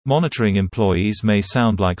Monitoring employees may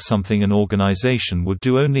sound like something an organization would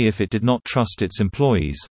do only if it did not trust its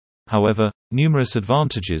employees. However, numerous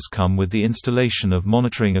advantages come with the installation of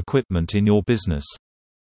monitoring equipment in your business.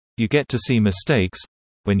 You get to see mistakes.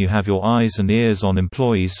 When you have your eyes and ears on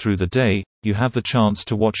employees through the day, you have the chance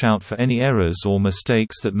to watch out for any errors or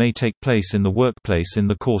mistakes that may take place in the workplace in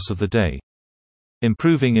the course of the day.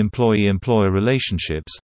 Improving employee-employer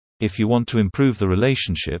relationships. If you want to improve the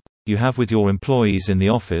relationship you have with your employees in the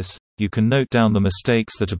office, you can note down the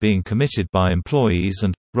mistakes that are being committed by employees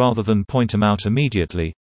and, rather than point them out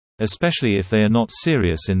immediately, especially if they are not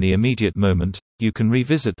serious in the immediate moment, you can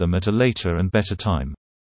revisit them at a later and better time.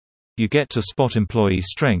 You get to spot employee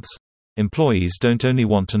strengths. Employees don't only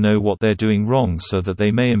want to know what they're doing wrong so that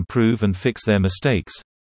they may improve and fix their mistakes.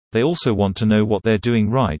 They also want to know what they're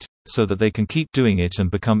doing right, so that they can keep doing it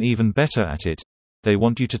and become even better at it. They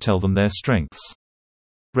want you to tell them their strengths.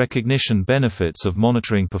 Recognition benefits of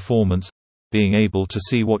monitoring performance. Being able to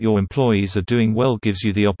see what your employees are doing well gives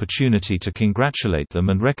you the opportunity to congratulate them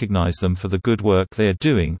and recognize them for the good work they are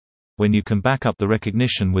doing. When you can back up the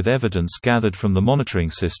recognition with evidence gathered from the monitoring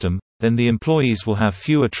system, then the employees will have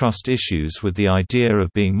fewer trust issues with the idea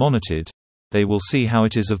of being monitored. They will see how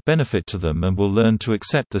it is of benefit to them and will learn to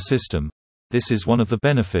accept the system. This is one of the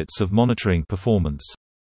benefits of monitoring performance.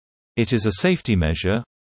 It is a safety measure.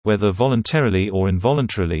 Whether voluntarily or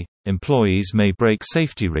involuntarily, employees may break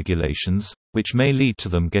safety regulations, which may lead to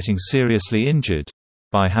them getting seriously injured.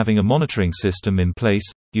 By having a monitoring system in place,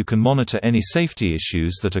 you can monitor any safety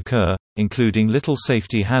issues that occur, including little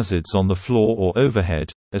safety hazards on the floor or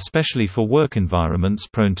overhead, especially for work environments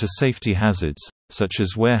prone to safety hazards, such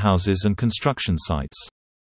as warehouses and construction sites.